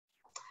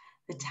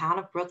the Town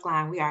of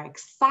Brookline, we are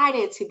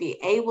excited to be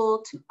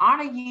able to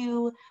honor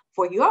you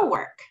for your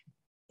work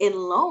in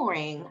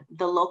lowering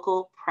the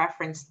local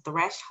preference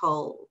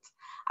threshold.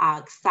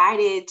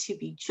 Excited to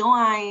be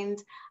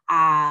joined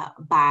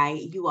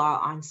by you all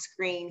on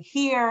screen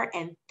here,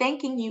 and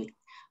thanking you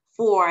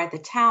for the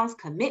town's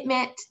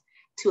commitment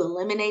to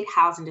eliminate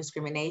housing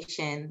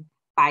discrimination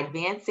by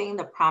advancing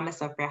the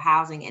promise of fair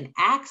housing and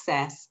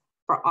access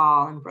for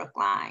all in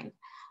Brookline,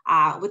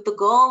 with the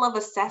goal of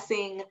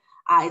assessing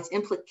its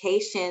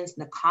implications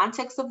in the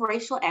context of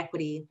racial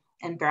equity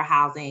and fair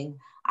housing.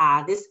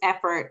 This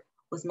effort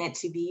was meant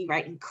to be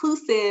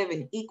inclusive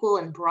and equal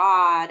and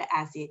broad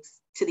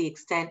to the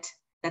extent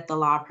that the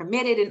law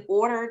permitted, in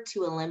order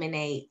to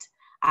eliminate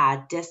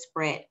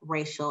disparate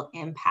racial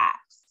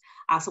impacts.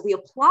 So we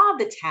applaud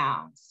the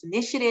town's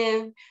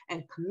initiative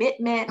and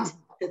commitment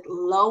to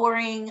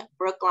lowering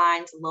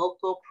Brookline's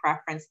local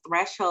preference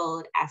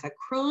threshold as a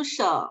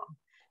crucial,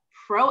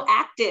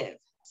 proactive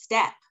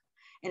step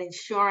in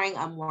ensuring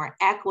a more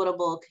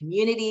equitable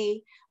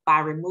community by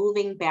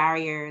removing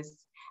barriers,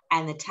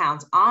 and the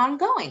town's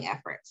ongoing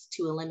efforts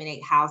to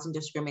eliminate housing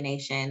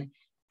discrimination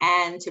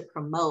and to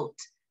promote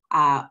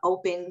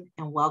open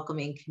and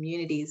welcoming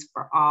communities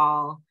for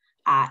all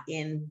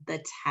in the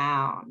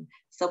town.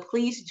 So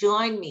please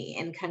join me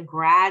in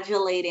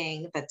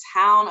congratulating the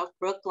Town of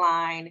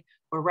Brookline.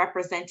 We're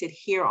represented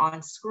here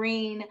on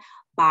screen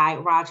by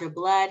Roger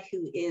Blood,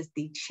 who is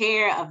the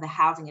chair of the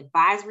Housing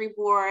Advisory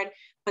Board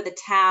for the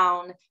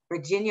town,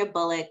 Virginia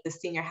Bullock, the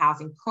senior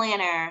housing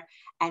planner,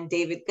 and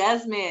David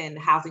Guzman,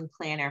 housing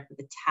planner for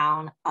the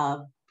Town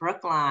of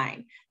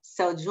Brookline.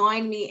 So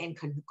join me in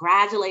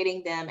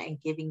congratulating them and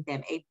giving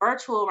them a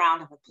virtual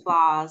round of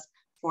applause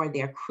for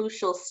their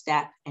crucial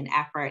step and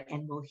effort.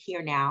 And we'll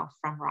hear now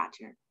from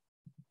Roger.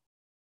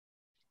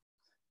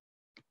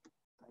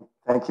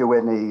 Thank you,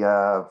 Whitney.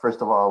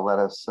 First of all, let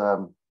us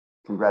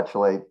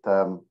congratulate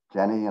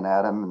Jenny and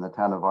Adam in the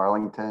town of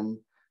Arlington,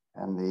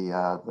 and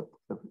the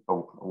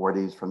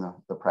awardees from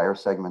the prior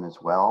segment as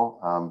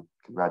well.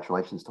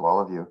 Congratulations to all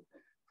of you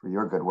for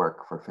your good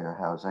work for fair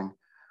housing.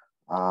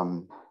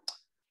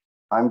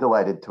 I'm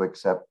delighted to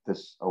accept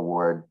this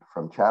award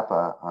from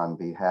CHAPA on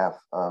behalf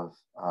of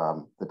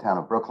the town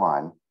of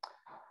Brookline,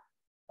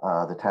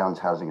 the town's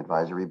Housing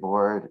Advisory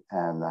Board,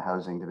 and the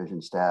Housing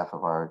Division staff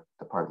of our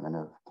Department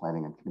of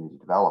Planning and Community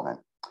Development.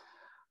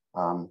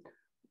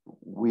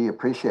 We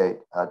appreciate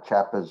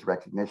CHAPA's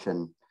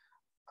recognition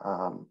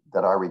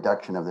that our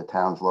reduction of the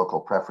town's local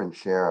preference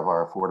share of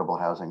our affordable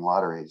housing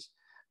lotteries,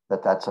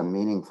 that's a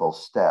meaningful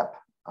step,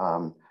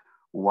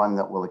 one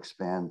that will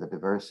expand the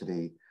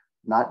diversity,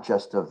 not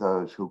just of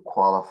those who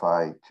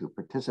qualify to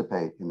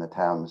participate in the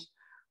town's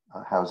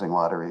housing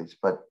lotteries,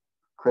 but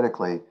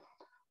critically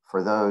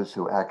for those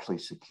who actually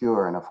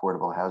secure an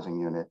affordable housing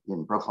unit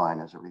in Brookline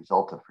as a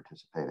result of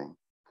participating.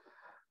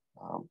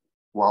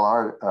 While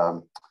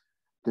our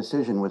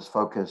decision was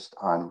focused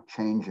on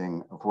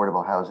changing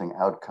affordable housing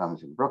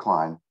outcomes in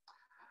Brookline,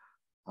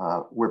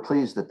 we're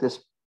pleased that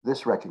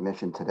this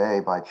recognition today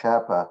by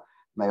CHAPA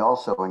may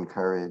also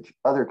encourage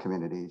other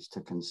communities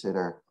to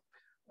consider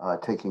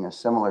taking a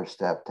similar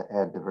step to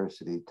add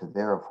diversity to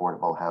their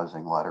affordable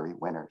housing lottery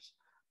winners.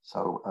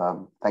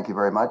 So thank you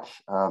very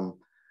much on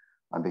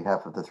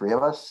behalf of the three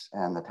of us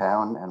and the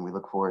town, and we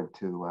look forward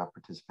to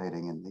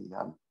participating in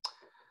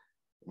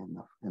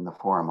the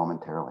forum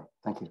momentarily.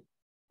 Thank you.